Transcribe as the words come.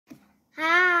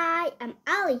I'm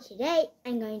Elly. Today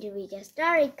I'm going to read a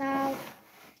story called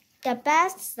The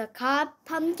Best Sukkot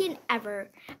Pumpkin Ever.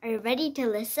 Are you ready to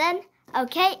listen?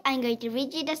 Okay, I'm going to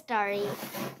read you the story.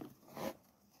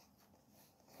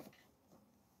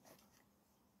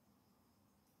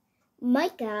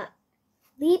 Micah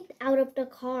leaped out of the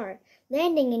car,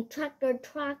 landing in tractor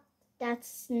track that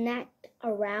snacked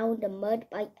around the mud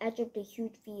by edge of the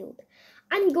huge field.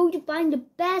 I'm going to find the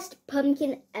best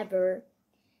pumpkin ever,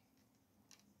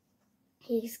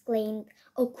 he exclaimed.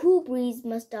 A cool breeze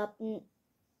must up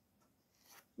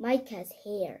Micah's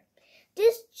hair.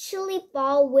 This chilly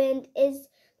fall wind is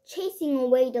chasing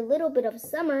away the little bit of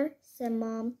summer, said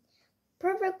Mom.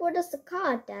 Perfect for the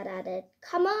sukkot, Dad added.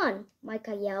 Come on,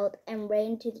 Micah yelled and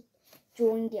ran to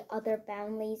join the other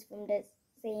families from the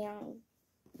seance.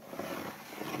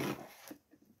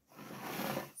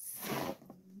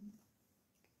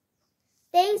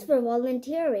 Thanks for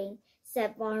volunteering,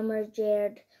 said Farmer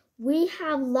Jared. We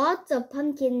have lots of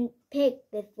pumpkin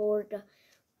picked before the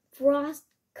frost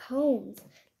comes.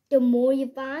 The more you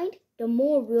find, the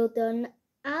more we'll done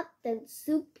at the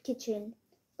soup kitchen.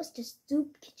 What's the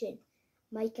soup kitchen?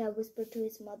 Micah whispered to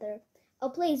his mother. A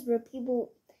place where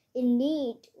people in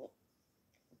need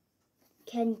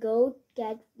can go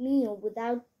get meal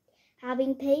without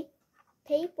having pay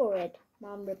for it,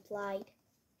 Mom replied.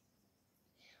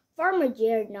 Farmer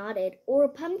Jared nodded. Or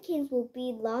pumpkins will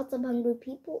feed lots of hungry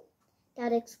people,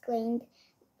 Dad exclaimed.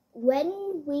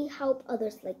 When we help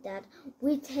others like that,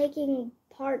 we're taking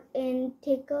part in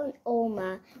Tikkun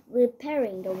Olam,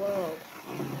 repairing the world.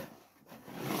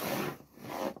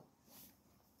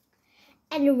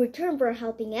 And in return for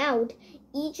helping out,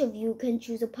 each of you can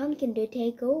choose a pumpkin to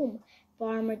take home.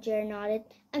 Farmer Jared nodded.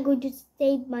 I'm going to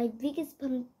save my biggest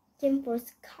pumpkin for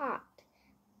Scott,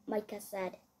 Micah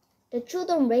said. The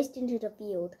children raced into the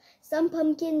field. Some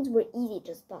pumpkins were easy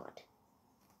to spot,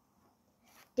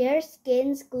 their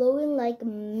skins glowing like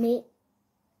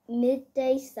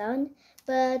midday sun,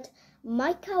 but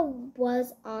Micah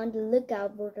was on the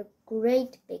lookout for the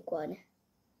great big one.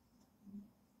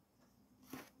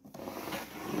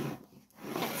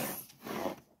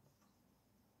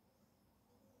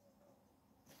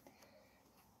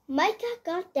 Micah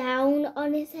got down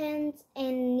on his hands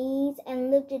and knees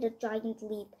and lifted a giant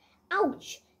leap.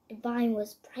 Ouch! The vine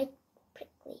was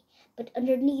prickly, but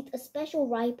underneath a special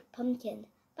ripe pumpkin.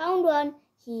 Found one,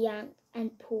 he yanked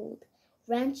and pulled,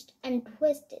 wrenched and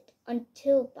twisted,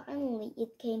 until finally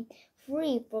it came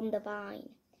free from the vine.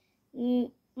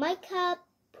 Micah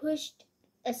pushed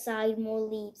aside more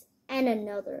leaves and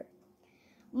another.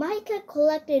 Micah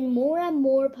collected more and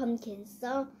more pumpkins,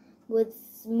 some with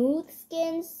smooth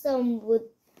skins, some with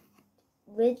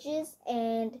ridges,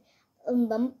 and a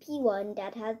lumpy one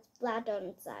that had flat on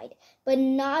its side, but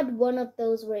not one of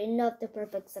those were enough to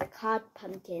perfect sukkot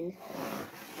pumpkin.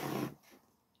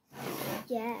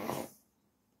 Yes.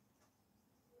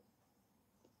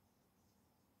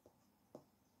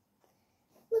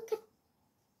 Look at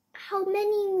how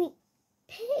many we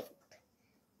picked,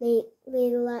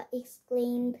 Layla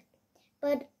exclaimed.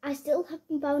 But I still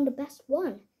haven't found the best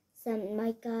one, said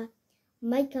Micah.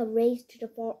 Micah raced to the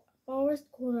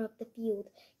farthest corner of the field.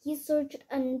 He searched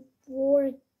and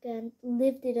forked and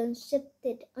lifted and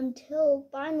shifted until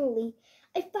finally,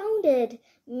 I found it,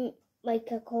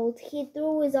 Micah called. He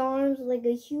threw his arms like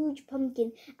a huge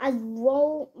pumpkin, as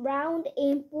round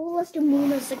and full as the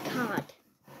moon as a cod.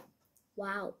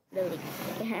 Wow, really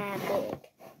big.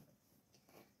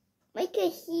 Micah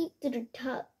heaved to the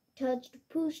touched,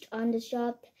 pushed on the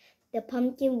shop. The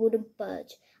pumpkin wouldn't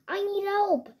budge. I need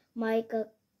help, Micah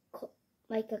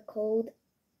called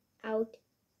out.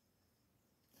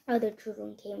 Other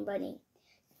children came running.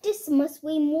 This must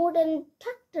weigh more than a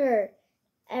tractor,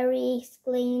 Elly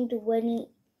exclaimed when he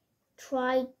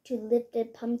tried to lift the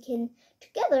pumpkin.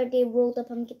 Together they rolled the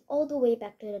pumpkin all the way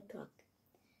back to the truck.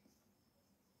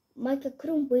 Micah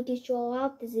couldn't wait to show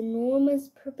off this enormous,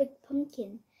 perfect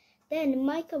pumpkin. Then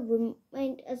Micah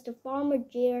reminded us the farmer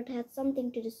Jared had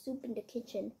something to the soup in the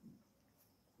kitchen.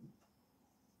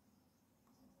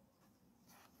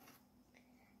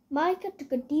 Micah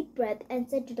took a deep breath and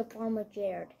said to the farmer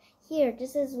Jared, Here,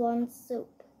 this is one for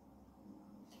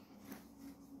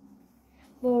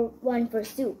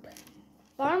soup.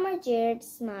 Farmer Jared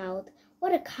smiled.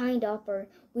 What a kind offer.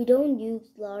 We don't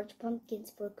use large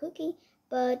pumpkins for cooking,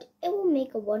 but it will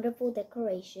make a wonderful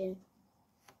decoration.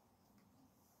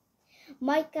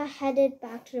 Micah headed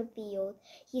back to the field.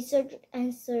 He searched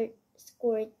and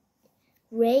scored,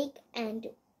 raked and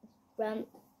rammed.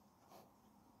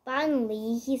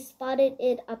 Finally, he spotted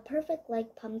it, a perfect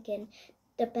like pumpkin,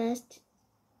 the best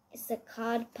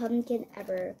sukkot pumpkin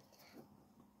ever.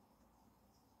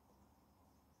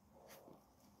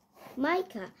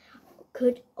 Micah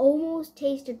could almost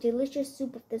taste the delicious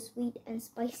soup of the sweet and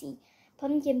spicy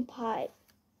pumpkin pie.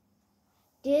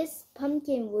 This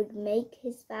pumpkin would make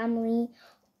his family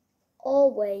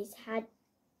always had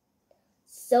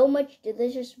so much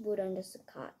delicious food on the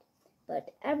sukkot,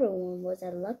 but everyone was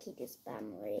unlucky this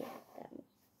family.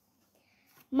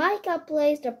 Micah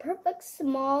placed a perfect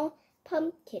small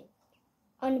pumpkin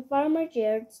on Farmer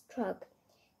Jared's truck.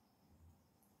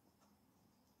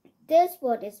 This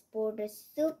one is for the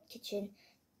soup kitchen,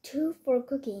 2 for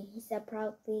cooking, he said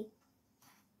proudly.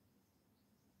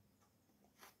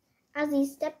 As he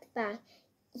stepped back,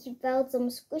 he felt some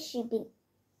squishy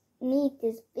beneath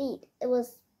his feet. It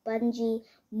was spongy,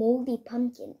 moldy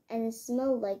pumpkin, and it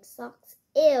smelled like socks.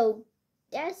 Ew,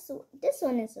 this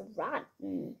one is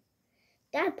rotten.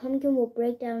 That pumpkin will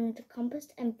break down into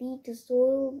compost and feed the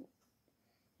soil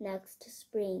next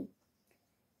spring,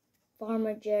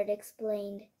 Farmer Jared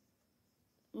explained.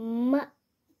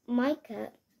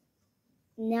 Micah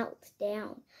knelt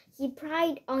down. He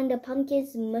pried on the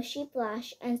pumpkin's mushy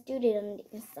flesh and stood it on the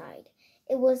inside.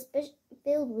 It was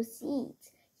filled with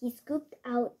seeds. He scooped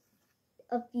out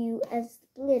a few and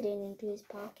split it into his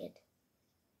pocket.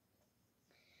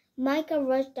 Micah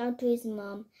rushed out to his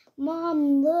mom.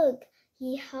 Mom, look!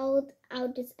 He held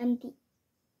out his empty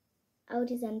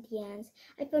hands.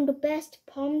 I found the best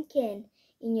pumpkin.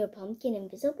 In your pumpkin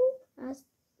invisible? Asked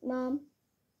Mom.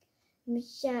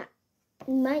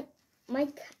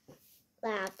 Mike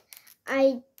laughed.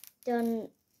 I donate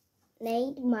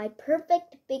my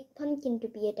perfect big pumpkin to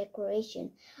be a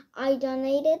decoration. I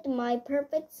donated my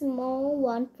perfect small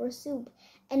one for soup,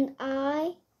 and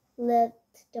I left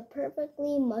the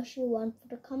perfectly mushy one for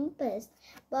the compost.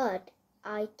 But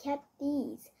I kept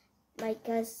these.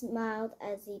 Micah smiled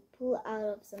as he pulled out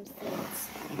of some seeds.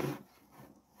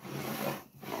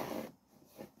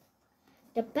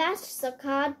 The best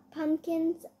sukkot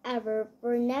pumpkins ever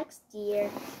for next year.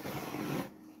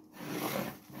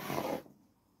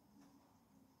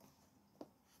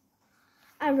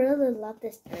 I really love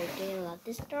this story. Do you love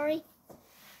this story?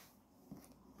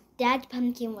 That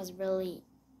pumpkin was really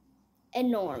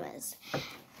enormous.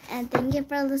 And thank you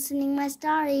for listening to my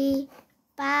story.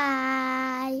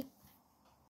 Bye.